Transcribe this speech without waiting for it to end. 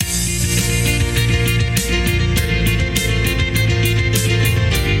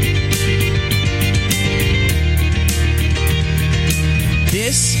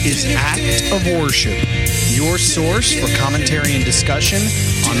of Worship, your source for commentary and discussion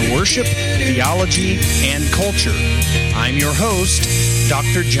on worship, theology, and culture. I'm your host,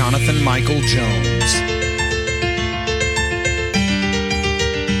 Dr. Jonathan Michael Jones.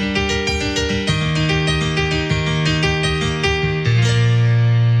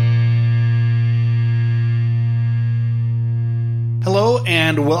 Hello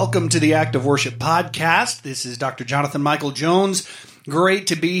and welcome to the Act of Worship podcast. This is Dr. Jonathan Michael Jones. Great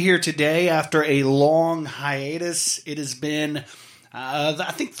to be here today after a long hiatus. It has been,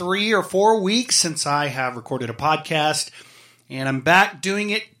 I think, 3 or 4 weeks since I have recorded a podcast, and I'm back doing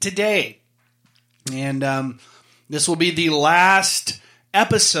it today. And this will be the last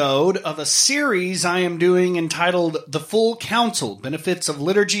episode of a series I am doing entitled The Full Counsel, Benefits of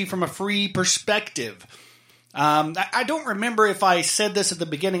Liturgy from a Free Perspective. I don't remember if I said this at the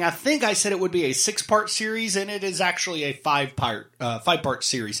beginning. I think I said it would be a 6-part series, and it is actually a 5-part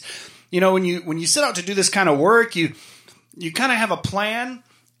series. You know, when you set out to do this kind of work, you kind of have a plan,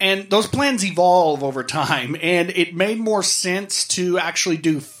 and those plans evolve over time. And it made more sense to actually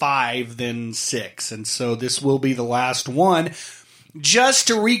do 5 than 6, and so this will be the last one. Just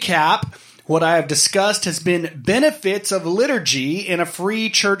to recap, what I have discussed has been benefits of liturgy in a free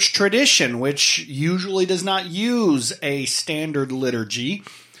church tradition, which usually does not use a standard liturgy.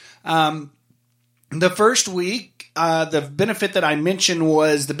 The first week, the benefit that I mentioned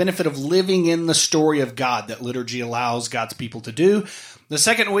was the benefit of living in the story of God that liturgy allows God's people to do. The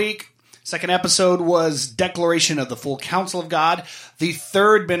second episode was declaration of the full counsel of God. The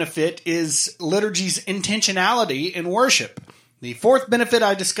third benefit is liturgy's intentionality in worship. The fourth benefit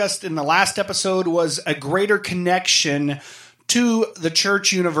I discussed in the last episode was a greater connection to the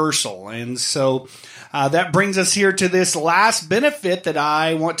church universal. And so that brings us here to this last benefit that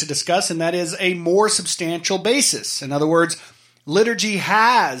I want to discuss, and that is a more substantial basis. In other words, liturgy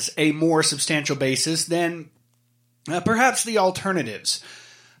has a more substantial basis than perhaps the alternatives.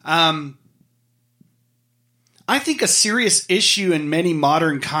 I think a serious issue in many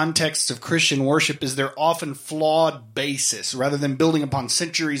modern contexts of Christian worship is their often flawed basis. Rather than building upon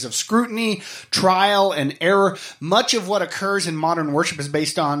centuries of scrutiny, trial, and error, much of what occurs in modern worship is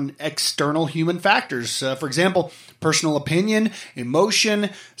based on external human factors. For example, personal opinion, emotion,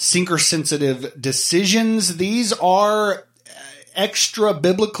 seeker-sensitive decisions. These are extra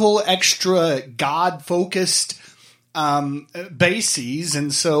biblical, extra God-focused bases,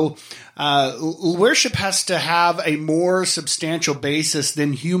 and so worship has to have a more substantial basis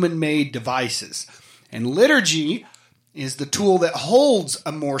than human-made devices. And liturgy is the tool that holds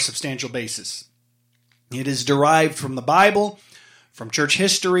a more substantial basis. It is derived from the Bible, from church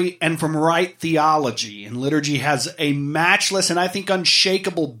history, and from right theology. And liturgy has a matchless and I think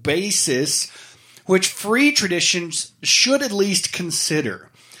unshakable basis, which free traditions should at least consider.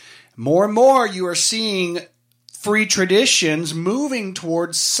 More and more you are seeing free traditions moving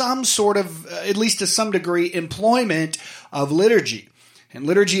towards some sort of, at least to some degree, employment of liturgy. And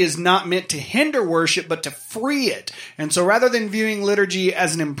liturgy is not meant to hinder worship, but to free it. And so rather than viewing liturgy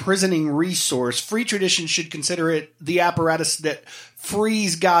as an imprisoning resource, free traditions should consider it the apparatus that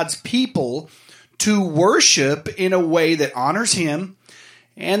frees God's people to worship in a way that honors Him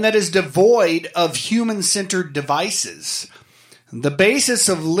and that is devoid of human-centered devices. The basis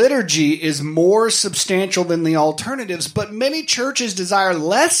of liturgy is more substantial than the alternatives, but many churches desire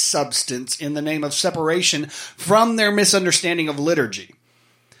less substance in the name of separation from their misunderstanding of liturgy.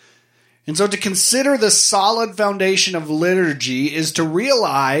 And so to consider the solid foundation of liturgy is to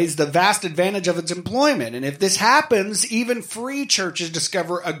realize the vast advantage of its employment. And if this happens, even free churches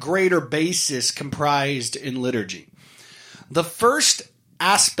discover a greater basis comprised in liturgy. The first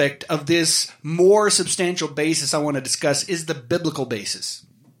aspect of this more substantial basis I want to discuss is the biblical basis.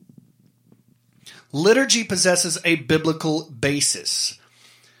 Liturgy possesses a biblical basis.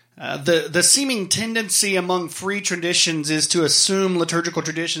 The seeming tendency among free traditions is to assume liturgical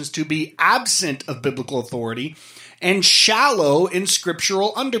traditions to be absent of biblical authority and shallow in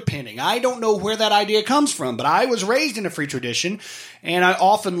scriptural underpinning. I don't know where that idea comes from, but I was raised in a free tradition, and I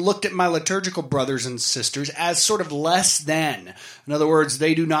often looked at my liturgical brothers and sisters as sort of less than. In other words,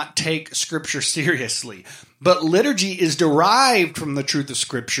 they do not take Scripture seriously. But liturgy is derived from the truth of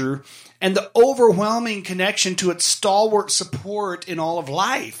Scripture and the overwhelming connection to its stalwart support in all of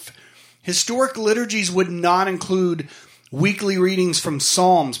life. Historic liturgies would not include weekly readings from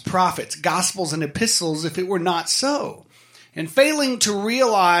Psalms, prophets, Gospels, and epistles if it were not so. And failing to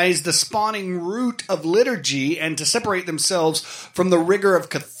realize the spawning root of liturgy and to separate themselves from the rigor of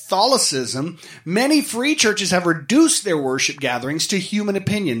Catholicism, many free churches have reduced their worship gatherings to human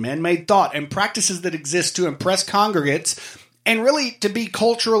opinion, man-made thought, and practices that exist to impress congregates and really to be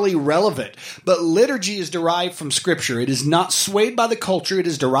culturally relevant. But liturgy is derived from Scripture. It is not swayed by the culture. It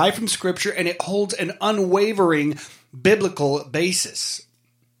is derived from Scripture, and it holds an unwavering biblical basis.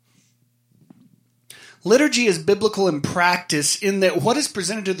 Liturgy is biblical in practice in that what is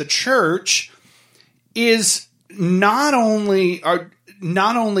presented to the church is not only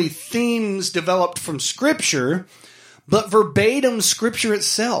themes developed from Scripture, but verbatim Scripture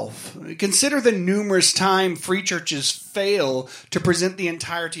itself. Consider the numerous times free churches fail to present the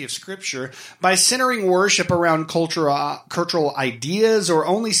entirety of Scripture by centering worship around cultural ideas or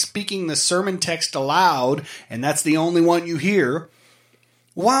only speaking the sermon text aloud, and that's the only one you hear,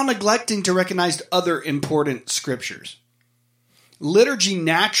 while neglecting to recognize other important Scriptures. Liturgy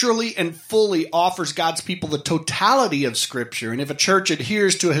naturally and fully offers God's people the totality of Scripture, and if a church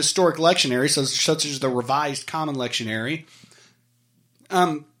adheres to a historic lectionary, such as the Revised Common Lectionary,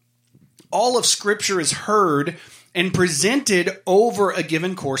 all of Scripture is heard and presented over a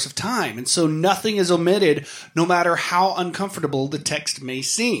given course of time, and so nothing is omitted, no matter how uncomfortable the text may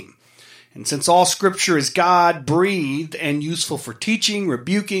seem. And since all Scripture is God-breathed and useful for teaching,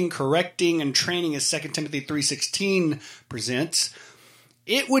 rebuking, correcting, and training, as 2 Timothy 3:16 presents,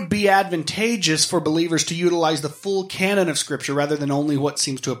 it would be advantageous for believers to utilize the full canon of Scripture rather than only what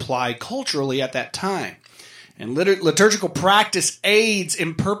seems to apply culturally at that time. And liturgical practice aids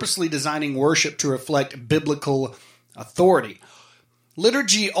in purposely designing worship to reflect biblical authority.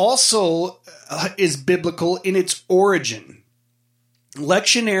 Liturgy also is biblical in its origin.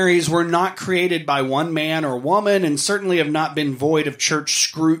 Lectionaries were not created by one man or woman and certainly have not been void of church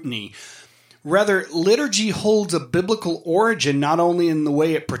scrutiny. Rather, liturgy holds a biblical origin not only in the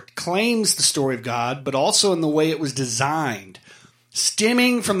way it proclaims the story of God, but also in the way it was designed.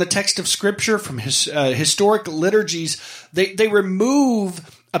 Stemming from the text of Scripture, from historic liturgies, they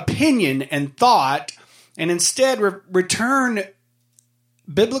remove opinion and thought and instead return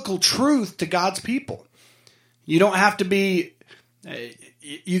biblical truth to God's people. You don't have to be...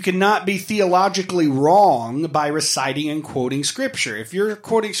 You cannot be theologically wrong by reciting and quoting Scripture. If you're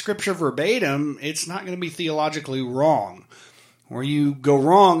quoting Scripture verbatim, it's not going to be theologically wrong. Where you go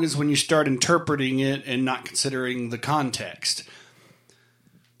wrong is when you start interpreting it and not considering the context.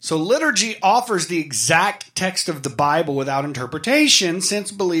 So liturgy offers the exact text of the Bible without interpretation,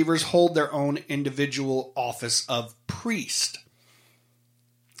 since believers hold their own individual office of priest.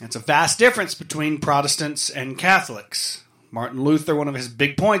 That's a vast difference between Protestants and Catholics. Martin Luther, one of his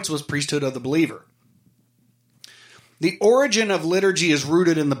big points was priesthood of the believer. The origin of liturgy is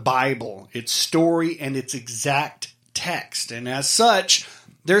rooted in the Bible, its story, and its exact text. And as such,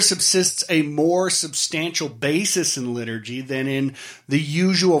 there subsists a more substantial basis in liturgy than in the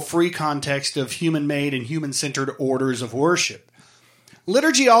usual free context of human-made and human-centered orders of worship.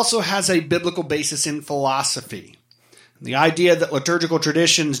 Liturgy also has a biblical basis in philosophy. The idea that liturgical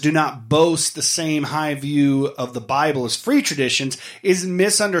traditions do not boast the same high view of the Bible as free traditions is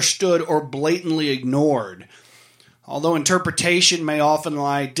misunderstood or blatantly ignored. Although interpretation may often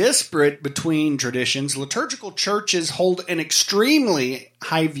lie disparate between traditions, liturgical churches hold an extremely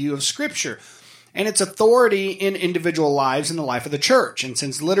high view of Scripture and its authority in individual lives and the life of the church. And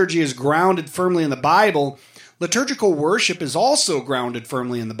since liturgy is grounded firmly in the Bible, liturgical worship is also grounded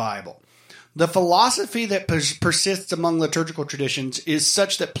firmly in the Bible. The philosophy that persists among liturgical traditions is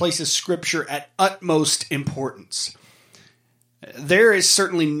such that places Scripture at utmost importance. There is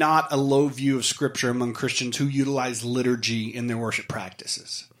certainly not a low view of Scripture among Christians who utilize liturgy in their worship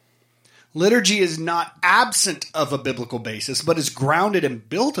practices. Liturgy is not absent of a biblical basis, but is grounded and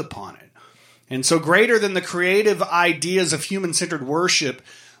built upon it. And so greater than the creative ideas of human-centered worship,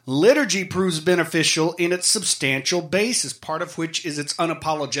 liturgy proves beneficial in its substantial basis, part of which is its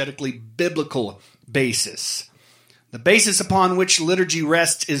unapologetically biblical basis. The basis upon which liturgy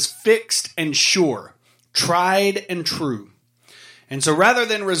rests is fixed and sure, tried and true. And so rather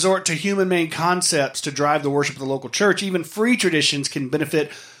than resort to human-made concepts to drive the worship of the local church, even free traditions can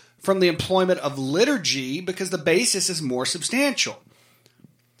benefit from the employment of liturgy because the basis is more substantial.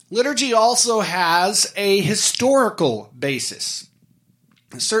 Liturgy also has a historical basis.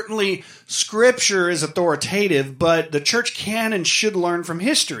 Certainly, Scripture is authoritative, but the church can and should learn from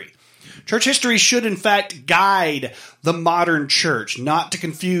history. Church history should, in fact, guide the modern church, not to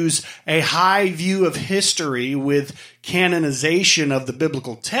confuse a high view of history with canonization of the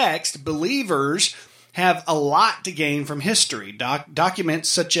biblical text. Believers have a lot to gain from history. Documents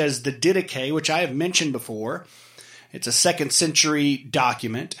such as the Didache, which I have mentioned before, it's a 2nd century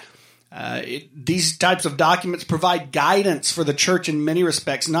document. These types of documents provide guidance for the church in many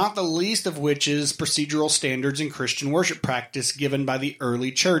respects, not the least of which is procedural standards in Christian worship practice given by the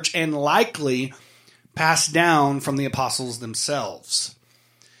early church, and likely passed down from the apostles themselves.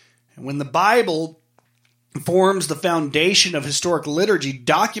 And when the Bible forms the foundation of historic liturgy,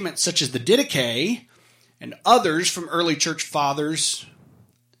 documents such as the Didache and others from early church fathers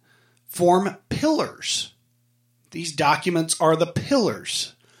form pillars. These documents are the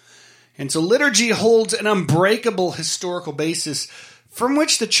pillars. And so liturgy holds an unbreakable historical basis from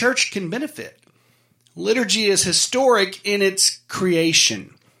which the church can benefit. Liturgy is historic in its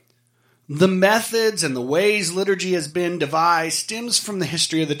creation. The methods and the ways liturgy has been devised stems from the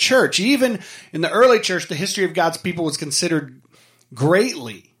history of the church. Even in the early church, the history of God's people was considered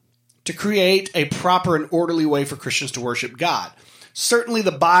greatly to create a proper and orderly way for Christians to worship God. Certainly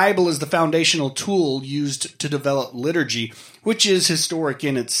the Bible is the foundational tool used to develop liturgy, which is historic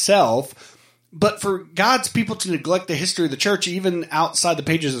in itself. But for God's people to neglect the history of the church, even outside the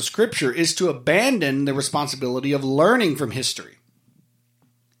pages of Scripture, is to abandon the responsibility of learning from history.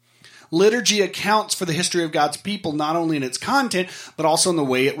 Liturgy accounts for the history of God's people not only in its content, but also in the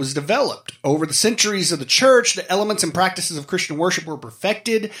way it was developed. Over the centuries of the church, the elements and practices of Christian worship were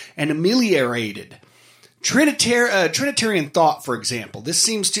perfected and ameliorated. Trinitarian thought, for example, this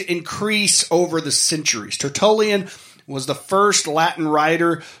seems to increase over the centuries. Tertullian was the first Latin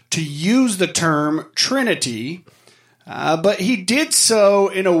writer to use the term Trinity, but he did so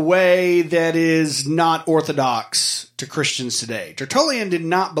in a way that is not orthodox to Christians today. Tertullian did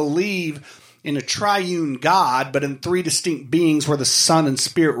not believe in a triune God, but in three distinct beings where the Son and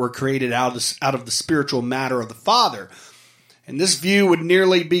Spirit were created out of the spiritual matter of the Father. And this view would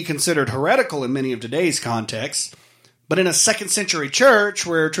nearly be considered heretical in many of today's contexts. But in a second century church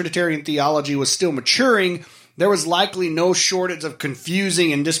where Trinitarian theology was still maturing, there was likely no shortage of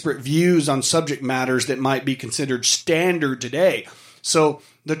confusing and disparate views on subject matters that might be considered standard today. So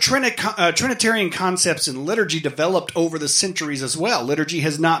the Trinitarian concepts in liturgy developed over the centuries as well. Liturgy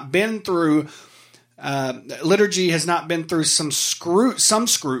has not been through some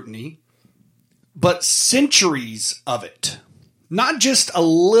scrutiny, but centuries of it. Not just a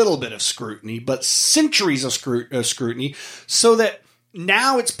little bit of scrutiny, but centuries of scrutiny, so that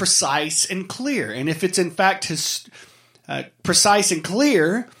now it's precise and clear. And if it's in fact precise and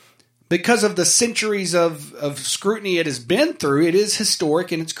clear, because of the centuries of scrutiny it has been through, it is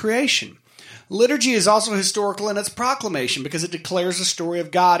historic in its creation. Liturgy is also historical in its proclamation because it declares the story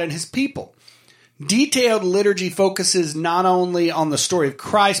of God and his people. Detailed liturgy focuses not only on the story of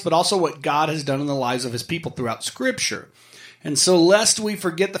Christ, but also what God has done in the lives of his people throughout Scripture. And so, lest we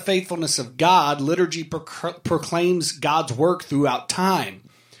forget the faithfulness of God, liturgy proclaims God's work throughout time.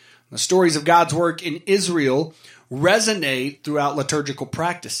 The stories of God's work in Israel resonate throughout liturgical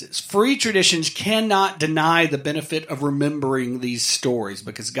practices. Free traditions cannot deny the benefit of remembering these stories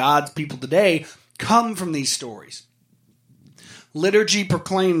because God's people today come from these stories. Liturgy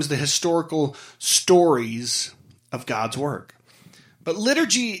proclaims the historical stories of God's work. But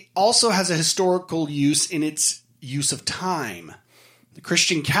liturgy also has a historical use in its use of time. The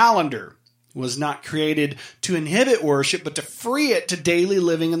Christian calendar was not created to inhibit worship, but to free it to daily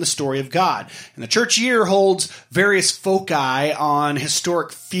living in the story of God. And the church year holds various foci on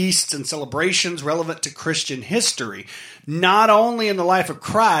historic feasts and celebrations relevant to Christian history, not only in the life of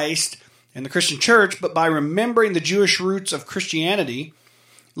Christ and the Christian church, but by remembering the Jewish roots of Christianity.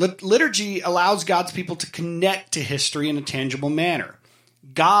 Liturgy allows God's people to connect to history in a tangible manner.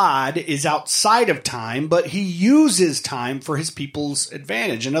 God is outside of time, but he uses time for his people's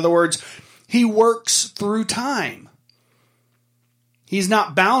advantage. In other words, he works through time. He's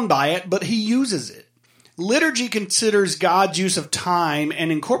not bound by it, but he uses it. Liturgy considers God's use of time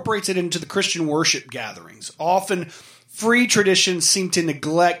and incorporates it into the Christian worship gatherings. Often, free traditions seem to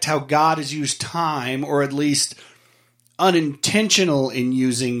neglect how God has used time, or at least they're unintentional in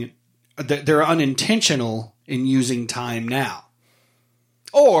using time now.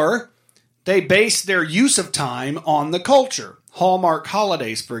 Or they base their use of time on the culture. Hallmark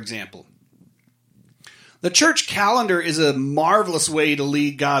holidays, for example. The church calendar is a marvelous way to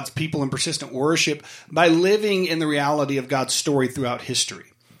lead God's people in persistent worship by living in the reality of God's story throughout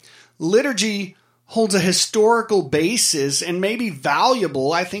history. Liturgy holds a historical basis and may be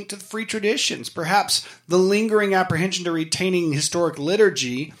valuable, I think, to free traditions. Perhaps the lingering apprehension to retaining historic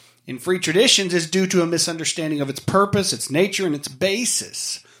liturgy in free traditions is due to a misunderstanding of its purpose, its nature, and its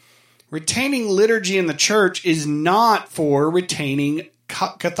basis. Retaining liturgy in the church is not for retaining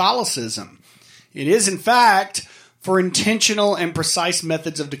Catholicism. It is, in fact, for intentional and precise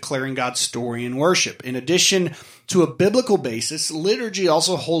methods of declaring God's story in worship. In addition to a biblical basis, liturgy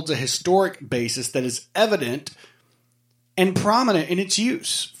also holds a historic basis that is evident and prominent in its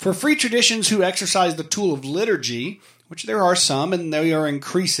use. For free traditions who exercise the tool of liturgy, which there are some and they are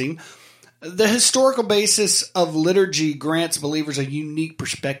increasing, The historical basis of liturgy grants believers a unique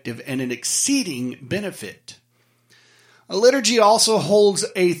perspective and an exceeding benefit. A liturgy also holds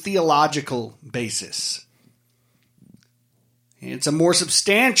a theological basis. It's a more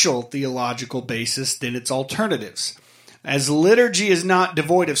substantial theological basis than its alternatives. As liturgy is not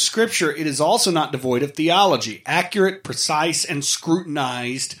devoid of Scripture, it is also not devoid of theology, accurate, precise, and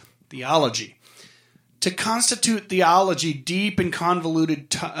scrutinized theology. To constitute theology, deep and convoluted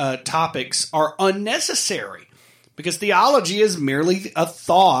topics are unnecessary because theology is merely a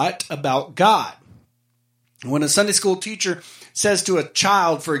thought about God. When a Sunday school teacher says to a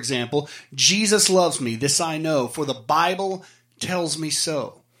child, for example, "Jesus loves me, this I know, for the Bible tells me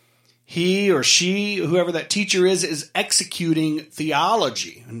so," he or she, whoever that teacher is executing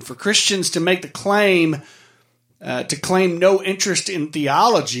theology. And for Christians to make the claim, to claim no interest in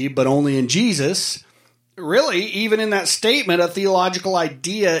theology, but only in Jesus, really, even in that statement, a theological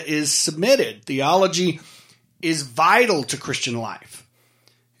idea is submitted. Theology is vital to Christian life.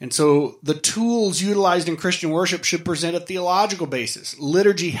 And so the tools utilized in Christian worship should present a theological basis.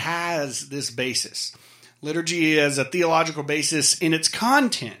 Liturgy has this basis. Liturgy has a theological basis in its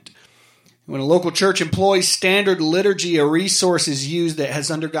content. When a local church employs standard liturgy, a resource is used that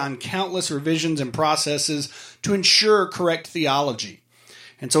has undergone countless revisions and processes to ensure correct theology.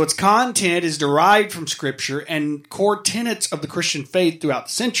 And so its content is derived from Scripture and core tenets of the Christian faith throughout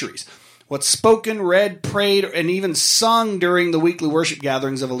the centuries. What's spoken, read, prayed, and even sung during the weekly worship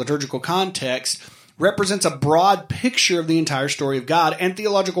gatherings of a liturgical context represents a broad picture of the entire story of God and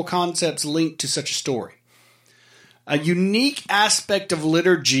theological concepts linked to such a story. A unique aspect of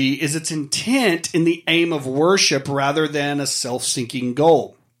liturgy is its intent in the aim of worship rather than a self-seeking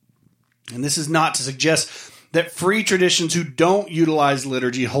goal. And this is not to suggest that free traditions who don't utilize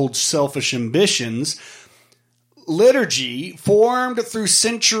liturgy hold selfish ambitions. Liturgy, formed through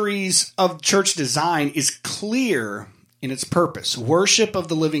centuries of church design, is clear in its purpose: worship of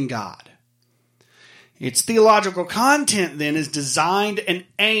the living God. Its theological content, then, is designed and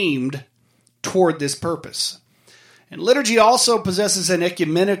aimed toward this purpose. And liturgy also possesses an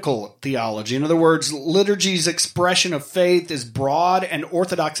ecumenical theology. In other words, liturgy's expression of faith is broad and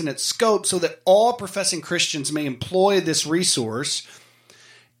orthodox in its scope so that all professing Christians may employ this resource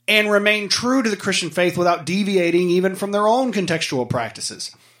and remain true to the Christian faith without deviating even from their own contextual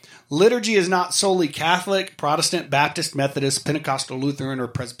practices. Liturgy is not solely Catholic, Protestant, Baptist, Methodist, Pentecostal, Lutheran, or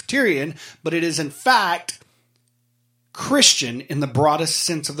Presbyterian, but it is in fact Christian in the broadest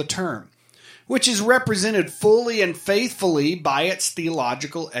sense of the term, which is represented fully and faithfully by its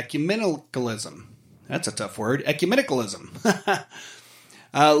theological ecumenicalism. That's a tough word, ecumenicalism.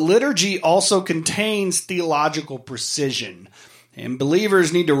 Liturgy also contains theological precision, and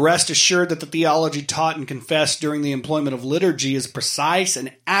believers need to rest assured that the theology taught and confessed during the employment of liturgy is precise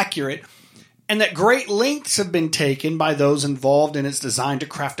and accurate, and that great lengths have been taken by those involved in its design to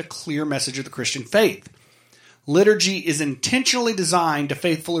craft a clear message of the Christian faith. Liturgy is intentionally designed to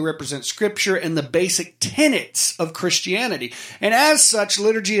faithfully represent Scripture and the basic tenets of Christianity, and as such,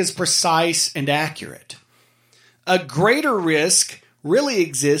 liturgy is precise and accurate. A greater risk really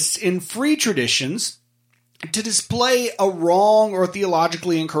exists in free traditions to display a wrong or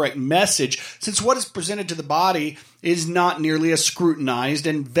theologically incorrect message, since what is presented to the body is not nearly as scrutinized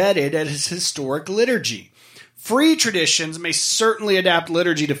and vetted as historic liturgy. Free traditions may certainly adapt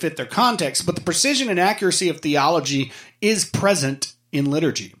liturgy to fit their context, but the precision and accuracy of theology is present in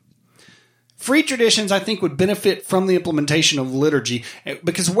liturgy. Free traditions, I think, would benefit from the implementation of liturgy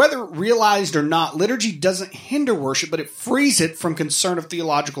because whether realized or not, liturgy doesn't hinder worship, but it frees it from concern of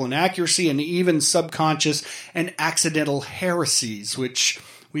theological inaccuracy and even subconscious and accidental heresies, which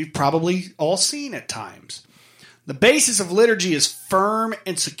we've probably all seen at times. The basis of liturgy is firm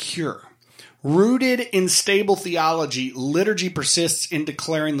and secure. Rooted in stable theology, liturgy persists in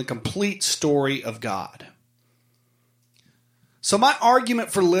declaring the complete story of God. So my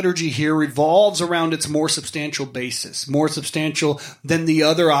argument for liturgy here revolves around its more substantial basis, more substantial than the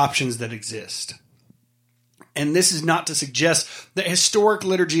other options that exist. And this is not to suggest that historic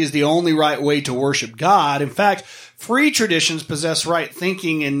liturgy is the only right way to worship God. In fact, free traditions possess right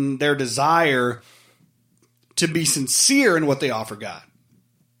thinking in their desire to be sincere in what they offer God.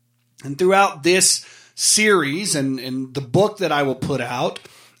 And throughout this series and the book that I will put out,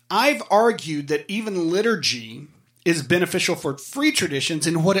 I've argued that even liturgy is beneficial for free traditions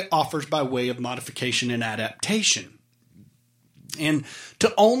in what it offers by way of modification and adaptation. And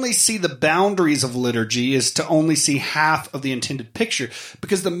to only see the boundaries of liturgy is to only see half of the intended picture,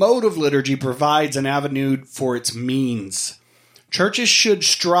 because the mode of liturgy provides an avenue for its means. Churches should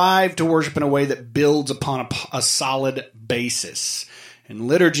strive to worship in a way that builds upon a solid basis. And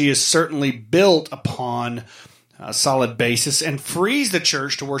liturgy is certainly built upon a solid basis and frees the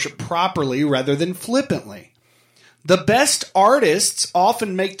church to worship properly rather than flippantly. The best artists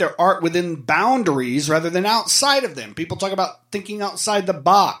often make their art within boundaries rather than outside of them. People talk about thinking outside the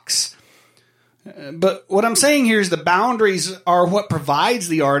box. But what I'm saying here is the boundaries are what provides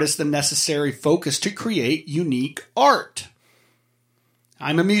the artist the necessary focus to create unique art.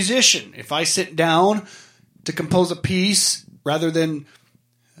 I'm a musician. If I sit down to compose a piece rather than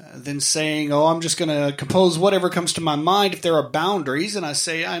saying, I'm just going to compose whatever comes to my mind, if there are boundaries, and I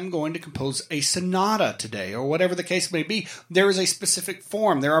say I'm going to compose a sonata today, or whatever the case may be, there is a specific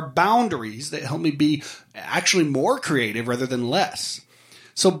form. There are boundaries that help me be actually more creative rather than less.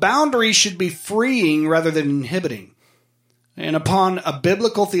 So boundaries should be freeing rather than inhibiting. And upon a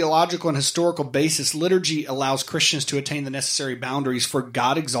biblical, theological, and historical basis, liturgy allows Christians to attain the necessary boundaries for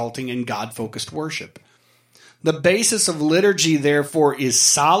God-exalting and God-focused worship. The basis of liturgy, therefore, is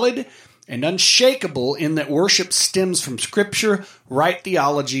solid and unshakable in that worship stems from Scripture, right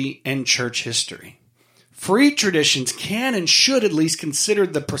theology, and church history. Free traditions can and should at least consider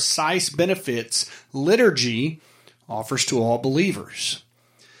the precise benefits liturgy offers to all believers.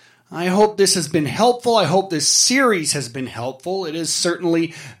 I hope this has been helpful. I hope this series has been helpful. It has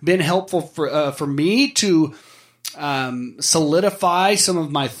certainly been helpful for me to solidify some of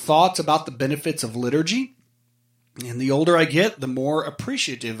my thoughts about the benefits of liturgy. And the older I get, the more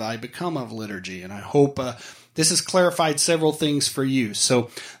appreciative I become of liturgy. And I hope this has clarified several things for you. So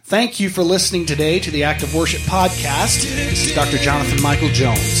thank you for listening today to the Act of Worship podcast. This is Dr. Jonathan Michael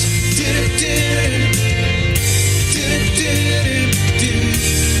Jones.